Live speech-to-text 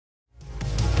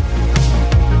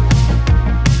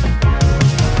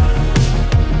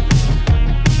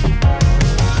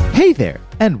Hey there,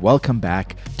 and welcome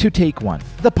back to Take One,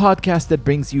 the podcast that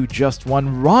brings you just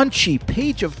one raunchy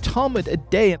page of Talmud a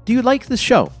day. Do you like this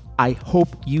show? I hope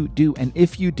you do, and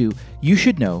if you do, you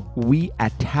should know we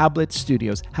at Tablet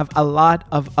Studios have a lot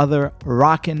of other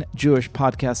rockin' Jewish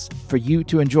podcasts for you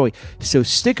to enjoy. So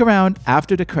stick around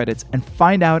after the credits and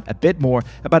find out a bit more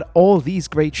about all these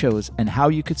great shows and how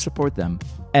you could support them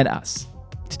and us.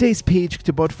 Today's page,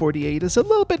 Ketubot 48, is a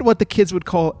little bit what the kids would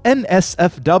call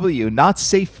NSFW, not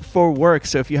safe for work.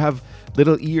 So if you have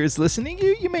little ears listening,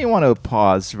 you may want to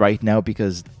pause right now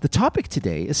because the topic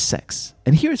today is sex.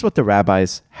 And here's what the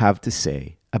rabbis have to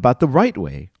say about the right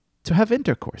way to have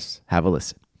intercourse. Have a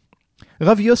listen.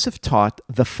 Rav Yosef taught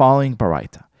the following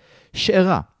baraita.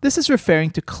 She'era, this is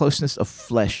referring to closeness of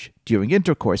flesh during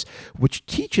intercourse, which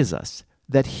teaches us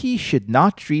that he should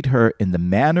not treat her in the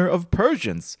manner of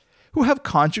Persians who have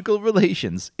conjugal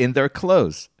relations in their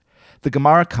clothes. The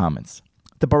Gemara comments,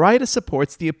 the Baraita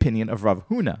supports the opinion of Rav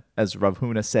Huna, as Rav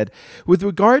Huna said, with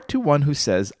regard to one who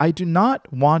says, I do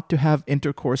not want to have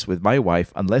intercourse with my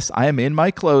wife unless I am in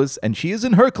my clothes and she is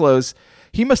in her clothes.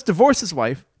 He must divorce his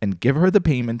wife and give her the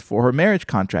payment for her marriage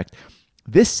contract.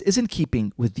 This is in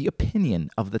keeping with the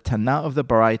opinion of the Tana of the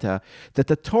Baraita that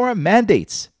the Torah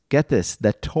mandates, get this,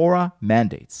 the Torah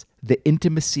mandates the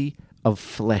intimacy of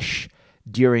flesh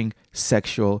during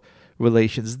sexual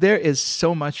relations. There is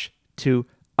so much to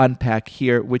unpack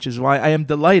here, which is why I am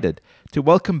delighted to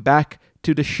welcome back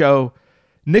to the show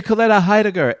Nicoletta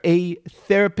Heidegger, a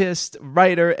therapist,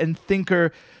 writer, and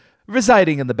thinker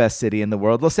residing in the best city in the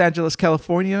world, Los Angeles,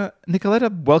 California.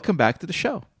 Nicoletta, welcome back to the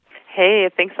show. Hey,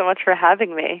 thanks so much for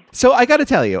having me. So I got to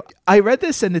tell you, I read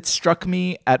this and it struck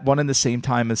me at one and the same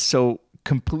time as so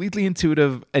completely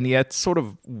intuitive and yet sort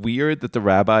of weird that the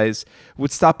rabbis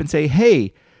would stop and say,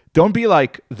 hey, don't be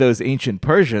like those ancient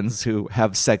Persians who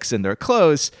have sex in their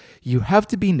clothes. You have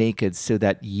to be naked so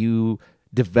that you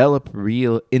develop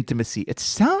real intimacy. It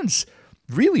sounds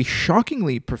really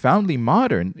shockingly, profoundly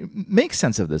modern. Make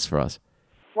sense of this for us.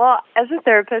 Well, as a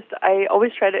therapist, I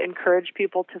always try to encourage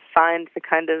people to find the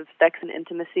kind of sex and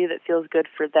intimacy that feels good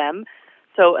for them.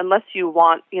 So unless you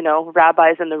want,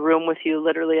 rabbis in the room with you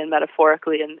literally and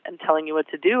metaphorically and telling you what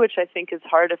to do, which I think is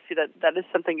hard if that is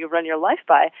something you run your life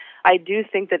by, I do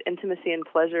think that intimacy and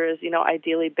pleasure is,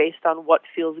 ideally based on what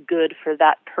feels good for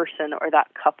that person or that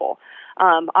couple.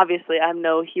 Obviously, I'm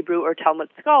no Hebrew or Talmud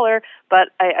scholar, but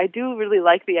I do really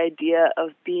like the idea of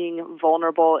being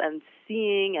vulnerable and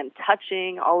seeing and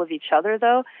touching all of each other,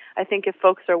 though. I think if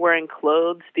folks are wearing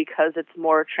clothes because it's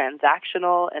more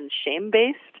transactional and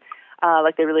shame-based,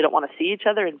 like they really don't want to see each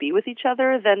other and be with each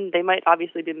other, then they might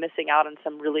obviously be missing out on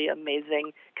some really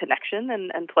amazing connection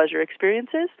and pleasure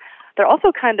experiences. They're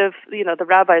also kind of, the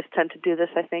rabbis tend to do this,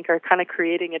 I think, are kind of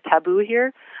creating a taboo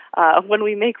here. When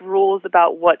we make rules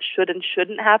about what should and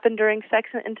shouldn't happen during sex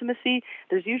and intimacy,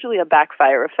 there's usually a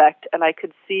backfire effect, and I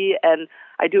could see, and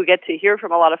I do get to hear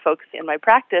from a lot of folks in my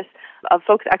practice of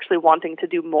folks actually wanting to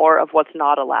do more of what's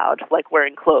not allowed, like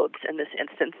wearing clothes in this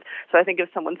instance. So I think if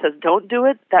someone says don't do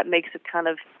it, that makes it kind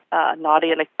of naughty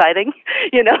and exciting,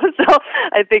 So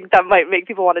I think that might make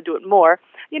people want to do it more.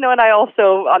 And I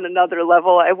also, on another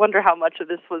level, I wonder how much of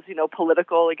this was,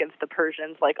 political against the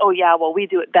Persians, like, oh yeah, well, we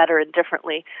do it better and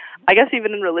differently. I guess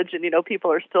even in religion,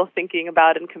 people are still thinking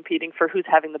about and competing for who's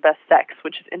having the best sex,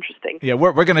 which is interesting. Yeah,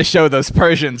 we're going to show those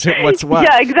Persians what's what.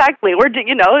 Yeah, exactly.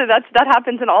 That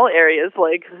happens in all areas,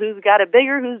 like who's got it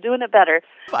bigger, who's doing it better.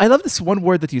 I love this one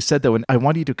word that you said, though, and I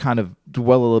want you to kind of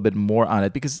dwell a little bit more on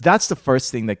it, because that's the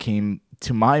first thing that came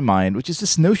to my mind, which is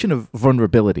this notion of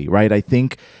vulnerability, right? I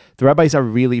think the rabbis are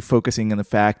really focusing on the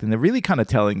fact, and they're really kind of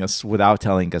telling us without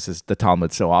telling us, as the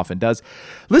Talmud so often does,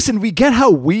 listen, we get how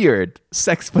weird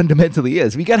sex fundamentally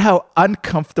is. We get how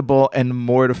uncomfortable and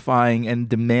mortifying and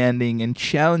demanding and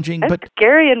challenging. It's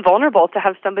scary and vulnerable to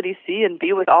have somebody see and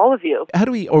be with all of you. How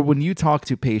do we, or when you talk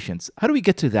to patients, how do we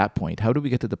get to that point? How do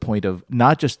we get to the point of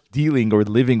not just dealing or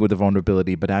living with the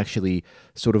vulnerability, but actually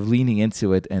sort of leaning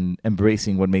into it and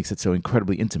embracing what makes it so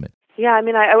incredibly intimate? Yeah,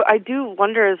 I do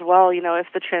wonder as well, if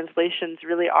the translations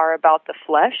really are about the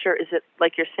flesh, or is it,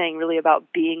 like you're saying, really about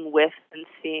being with and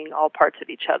seeing all parts of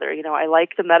each other? I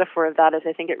like the metaphor of that, as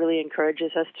I think it really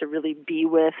encourages us to really be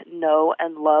with, know,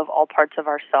 and love all parts of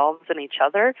ourselves and each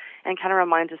other, and kind of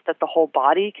reminds us that the whole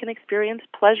body can experience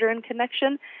pleasure and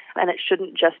connection, and it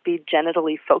shouldn't just be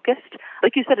genitally focused.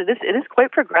 Like you said, it is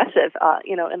quite progressive,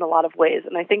 in a lot of ways,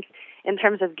 and I think in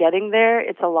terms of getting there,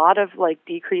 it's a lot of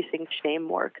decreasing shame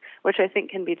work, which I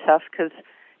think can be tough because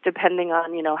depending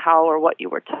on, how or what you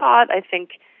were taught, I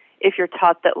think if you're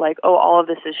taught that like, oh, all of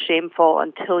this is shameful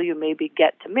until you maybe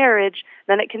get to marriage,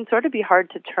 then it can sort of be hard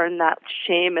to turn that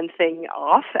shame and thing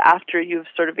off after you've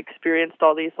sort of experienced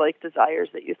all these like desires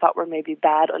that you thought were maybe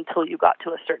bad until you got to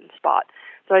a certain spot.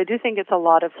 So I do think it's a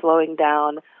lot of slowing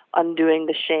down, undoing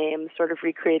the shame, sort of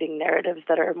recreating narratives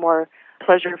that are more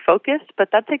pleasure-focused, but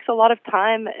that takes a lot of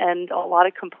time and a lot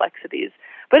of complexities.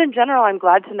 But in general, I'm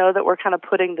glad to know that we're kind of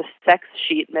putting the sex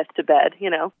sheet myth to bed, you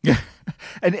know? Yeah.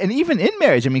 And even in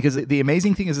marriage, I mean, because the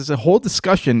amazing thing is this whole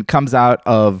discussion comes out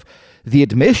of the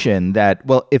admission that,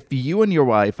 well, if you and your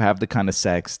wife have the kind of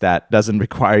sex that doesn't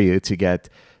require you to get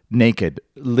naked,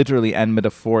 literally and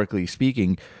metaphorically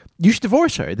speaking, you should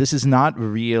divorce her. This is not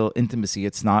real intimacy.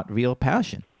 It's not real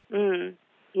passion.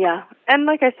 Yeah. And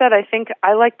like I said, I think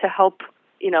I like to help,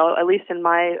 you know, at least in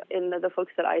the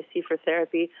folks that I see for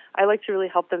therapy, I like to really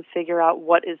help them figure out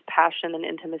what is passion and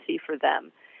intimacy for them.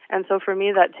 And so for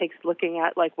me, that takes looking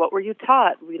at, like, what were you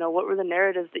taught? You know, what were the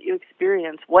narratives that you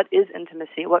experienced? What is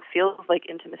intimacy? What feels like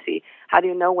intimacy? How do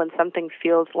you know when something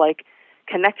feels like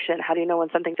connection? How do you know when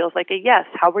something feels like a yes?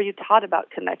 How were you taught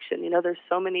about connection? You know, there's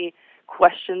so many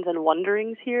questions and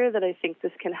wonderings here that I think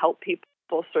this can help people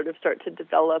sort of start to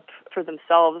develop for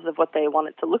themselves of what they want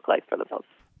it to look like for themselves.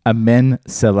 Amen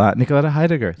Selah. Nicoletta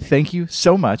Heidegger, thank you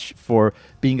so much for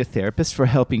being a therapist, for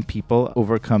helping people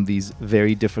overcome these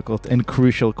very difficult and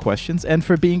crucial questions, and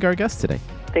for being our guest today.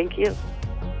 Thank you.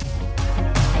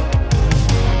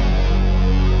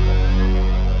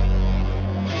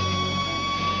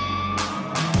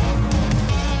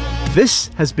 This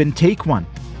has been Take One.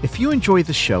 If you enjoy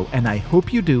the show, and I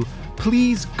hope you do,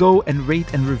 please go and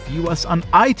rate and review us on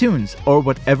iTunes or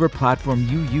whatever platform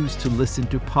you use to listen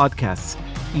to podcasts.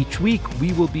 Each week,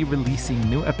 we will be releasing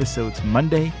new episodes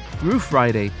Monday through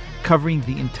Friday, covering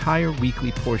the entire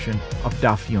weekly portion of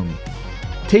Daf Yomi.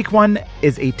 Take One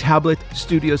is a Tablet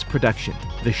Studios production.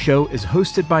 The show is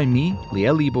hosted by me,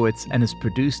 Liel Leibowitz, and is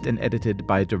produced and edited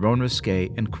by Daron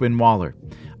Ruskay and Quinn Waller.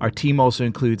 Our team also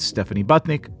includes Stephanie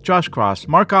Butnick, Josh Cross,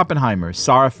 Mark Oppenheimer,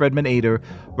 Sarah Fredman-Ader,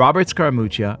 Robert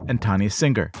Scaramuccia, and Tanya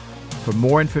Singer. For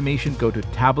more information, go to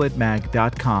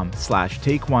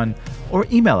tabletmag.com/takeone or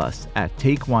email us at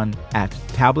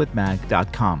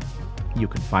takeone@tabletmag.com. You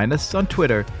can find us on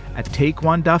Twitter at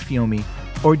TakeOneDafyomi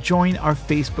or join our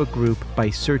Facebook group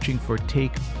by searching for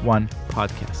Take One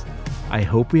Podcast. I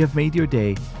hope we have made your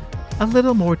day a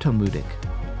little more Talmudic,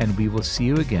 and we will see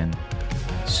you again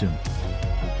soon.